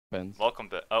Depends. Welcome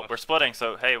back. Oh, we're splitting,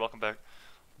 so hey, welcome back.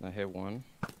 I hit one.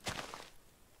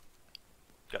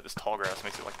 Got this tall grass,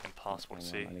 makes it like impossible to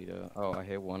see. I need a. Oh, I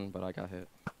hit one, but I got hit.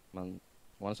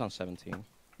 One's on 17.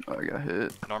 Oh, I got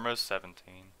hit. Norma's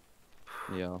 17.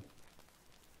 Yeah.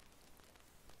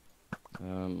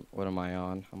 What am I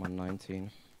on? I'm on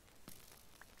 19.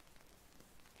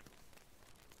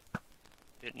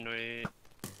 Hitting it.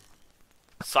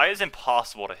 Sight is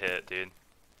impossible to hit, dude.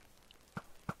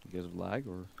 You guys lag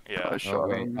or? Yeah. I shot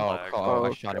wait. him. Oh,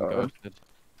 Lag. I shot him. God. Ghosted.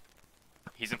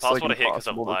 He's It's, like, impossible to hit because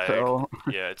of impossible to lag. tell.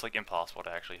 Yeah, it's like impossible to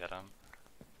actually hit him.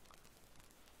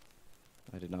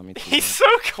 I did not mean to. He's so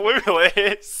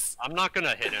clueless. I'm not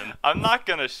gonna hit him. I'm not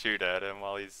gonna shoot at him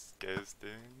while he's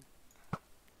ghosting.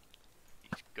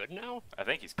 He's good now? I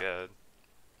think he's good.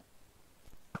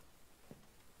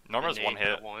 Norma's Nate one hit.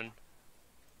 got one.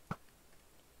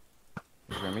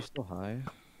 Is Remy still high?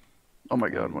 Oh my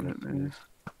god, one hit me.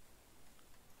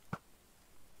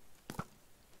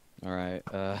 Alright,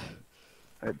 I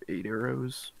have 8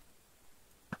 arrows.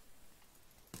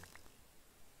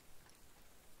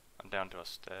 I'm down to a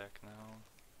stack now.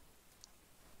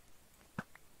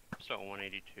 So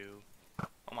 182.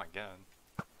 Oh my god.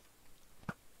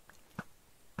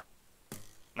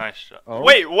 Nice shot. Oh.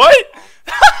 Wait, what?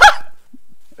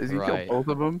 Is he Right. killed both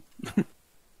of them?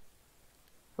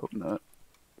 Hope not.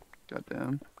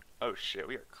 Goddamn. Oh shit,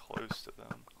 we are close to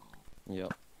them.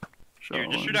 yep. Shot Here,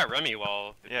 just one. shoot at Remy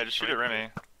while. Yeah, just shoot at Remy.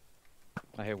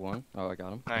 I hit one. Oh, I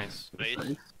got him. Nice. Nice. Nice.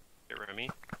 Hit Remy.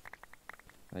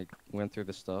 I went through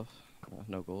the stuff.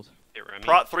 No gold. Hit Remy.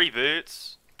 Prot 3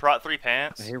 boots. Prot 3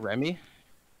 pants. I hit Remy.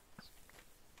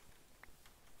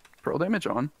 Pearl damage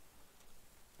on.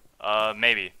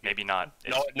 Maybe. Maybe not.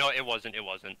 No, it wasn't. It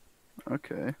wasn't.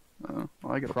 Okay. Oh,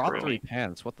 well, I got a Prot pearl. 3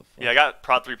 pants. What the fuck? Yeah, I got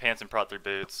Prot 3 pants and Prot 3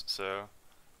 boots, so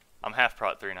I'm half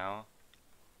Prot 3 now.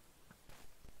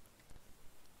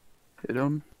 Hit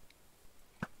him.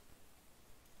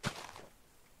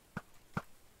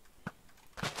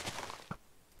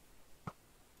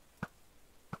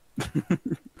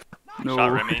 No.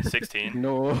 Shot Remy, 16.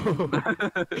 No.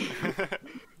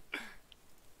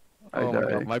 I Oh my died.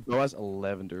 god, my bow has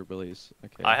 11 durabilities.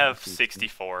 Okay. I have let's see.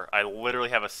 64. I literally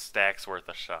have a stack's worth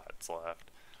of shots left.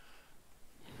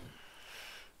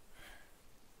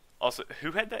 Also,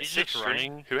 who had that He's 6 just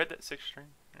string? running. Who had that 6 string?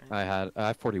 I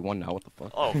have 41 now. What the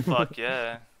fuck? Oh fuck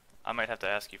yeah! I might have to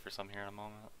ask you for some here in a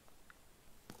moment.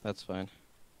 That's fine.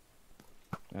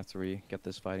 After we get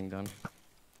this fighting done.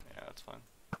 Yeah, that's fine.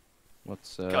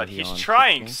 What's God, he he's on,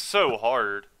 trying 15? so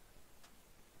hard.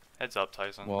 Heads up,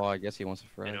 Tyson. Well, I guess he wants a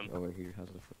frag. him. Oh wait, he has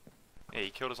a. Yeah, he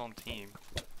killed his own team.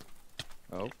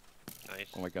 Oh, Nice.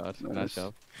 oh my god, Nice. nice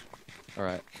job. All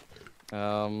right.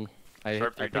 I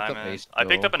Sharp 3 picked up diamond. ace. I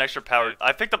picked up an extra power.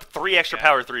 I picked up 3 extra Yeah.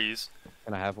 power 3s.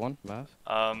 Can I have one, Mav?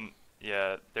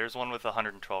 Yeah, there's one with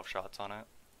 112 shots on it.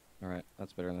 All right,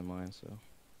 that's better than mine. So.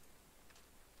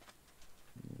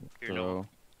 Here, Throw. no.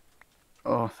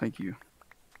 Oh, thank you.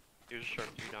 Here's a sharp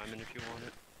 3 diamond if you want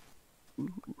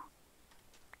it.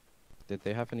 Did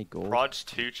they have any gold? Proj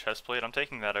 2 chestplate. I'm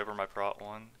taking that over my Prot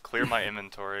 1. Clear my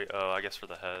inventory. Oh, I guess for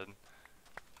the head.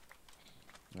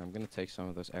 I'm gonna take some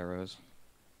of those arrows.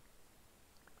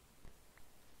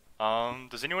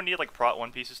 Does anyone need like Prot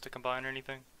 1 pieces to combine or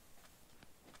anything?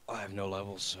 I have no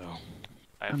levels, so.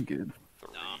 I I'm have good. 3.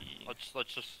 Nah,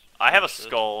 let's just. I have a finish this.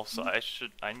 skull, so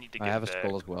I need to get I have a back.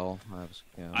 skull as well.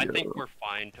 Yeah. I Yeah. think we're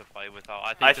fine to fight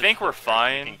without. I this think is we're the best we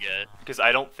fine. can get. Because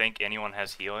I don't think anyone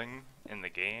has healing in the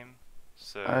game.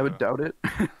 So I would doubt it.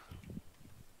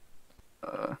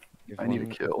 If I need a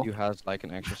one kill. of you has like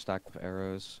an extra stack of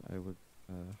arrows, I would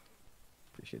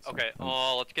appreciate some. Okay,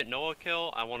 let's get Noah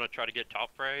kill. I want to try to get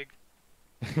top frag.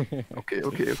 Okay.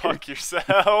 fuck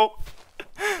yourself.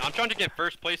 I'm trying to get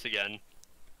first place again.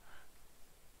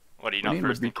 What are you Winning not would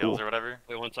first be in kills cool. or whatever?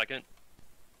 Wait 1 second.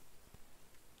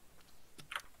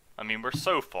 I mean, we're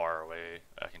so far away.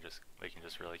 We can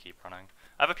just really keep running.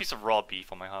 I have a piece of raw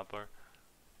beef on my hotbar.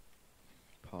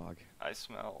 Pog. I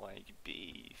smell like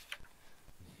beef.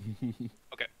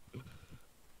 Okay.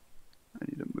 I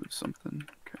need to move something.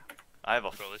 Okay. I have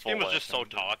a Bro, this full game was just so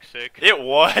engine. toxic. It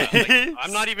was. Like,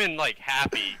 I'm not even like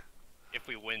happy if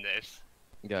we win this.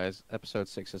 Guys, episode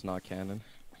 6 is not canon.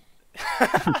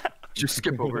 Just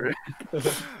skip over it.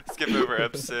 Skip over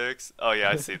Ep6. Oh yeah,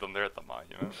 I see them. They're at the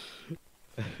monument.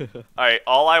 Alright,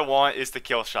 all I want is to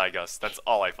kill Shy Gus. That's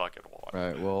all I fucking want.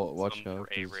 Right. Well, watch Some out.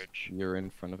 for A 'Cause rich. you're in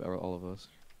front of all of us.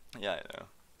 Yeah, I know.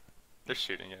 They're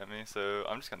shooting at me, so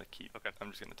I'm just gonna keep. Okay,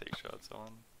 I'm just gonna take shots on.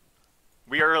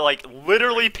 We are like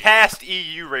literally past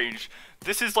EU range.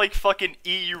 This is like fucking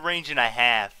EU range and a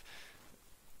half.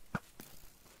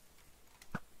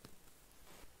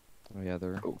 Oh yeah,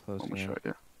 they're Oh, close almost now. shot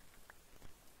you.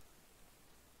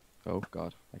 Oh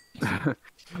god.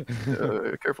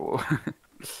 Careful.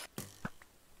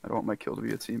 I don't want my kill to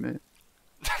be a teammate.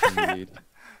 Indeed.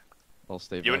 I'll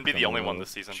stay back. You wouldn't be on the only one low.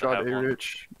 this season to Shot have A one.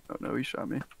 Rich. Oh no, he shot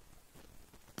me.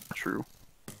 True.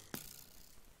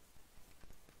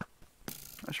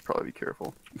 I should probably be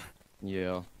careful.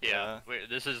 Yeah. Yeah,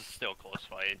 this is still a close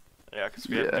fight. Yeah, because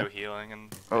we have Yeah. no healing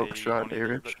and Oh, they shot only A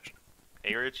do, Rich. but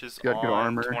A-Rich is Got good on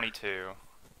armor. 22.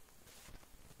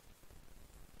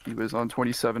 He was on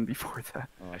 27 before that.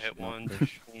 Oh, I should hit not one,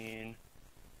 push. 15.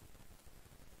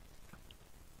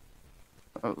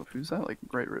 Oh, who's that? Like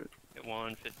right. Hit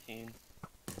one, 15.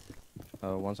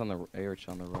 One's on the A-Rich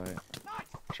on the right.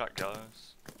 Shot guys.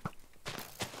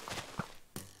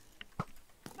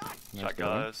 Nice Shot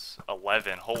going. guys.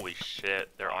 11. Holy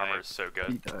shit. Their armor is so He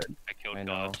good. died. I killed I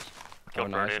know. Gus. Oh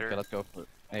Killed nice. Predator. Okay, let's go for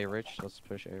A-Rich. Let's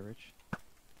push A-Rich.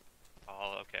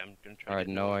 Oh, okay, I'm gonna try Alright,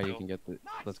 to get Noah, Noah you can get the.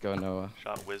 Let's go, Noah.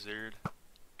 Shot wizard.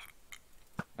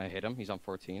 I hit him. He's on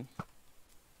 14.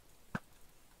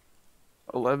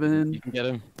 11. You can get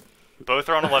him. Both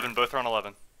are on 11. Both are on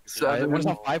 11. 7. One is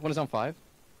on 5. One is on 5.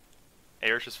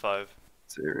 A-Rich is 5.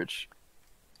 It's A Rich.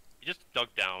 He just dug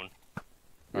down.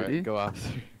 Ready? Alright, go after.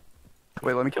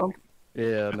 Wait, let me kill him.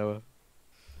 Yeah, Noah.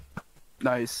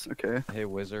 Nice. Okay. Hey,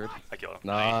 wizard. I killed him.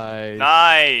 Nice.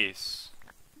 Nice!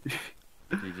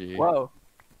 GG. Wow.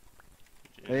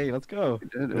 Hey, let's go. We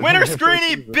did it. Winner First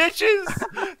screeny, season. bitches!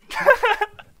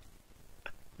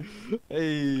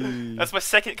 Hey. That's my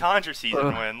second Conjure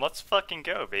season win. Let's fucking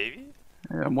go, baby.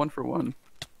 Yeah, I'm 1 for 1.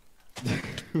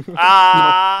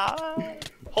 Ah!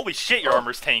 Holy shit, your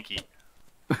armor's tanky.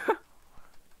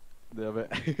 Damn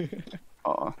it.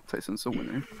 Aw, Tyson's the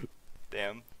winner.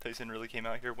 Damn, Tyson really came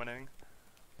out here winning.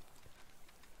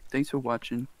 Thanks for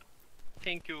watching.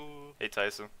 Thank you. Hey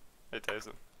Tyson. Hey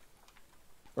Tyson.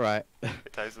 Right. Hey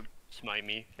Tyson. Smite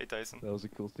me. Hey Tyson. That was a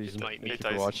cool season. might Thank be you for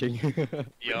Tyson. watching.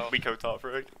 Yo. We co-top,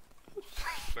 right?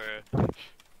 Bruh.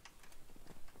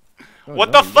 Oh,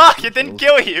 What no, the you fuck? got It didn't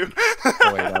kills. kill you!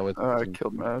 Oh, wait, that was. I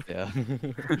killed Math. Yeah.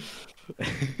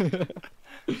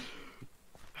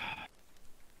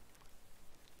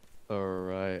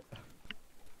 Alright.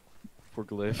 For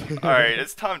Glyph. Alright,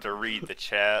 it's time to read the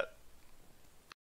chat.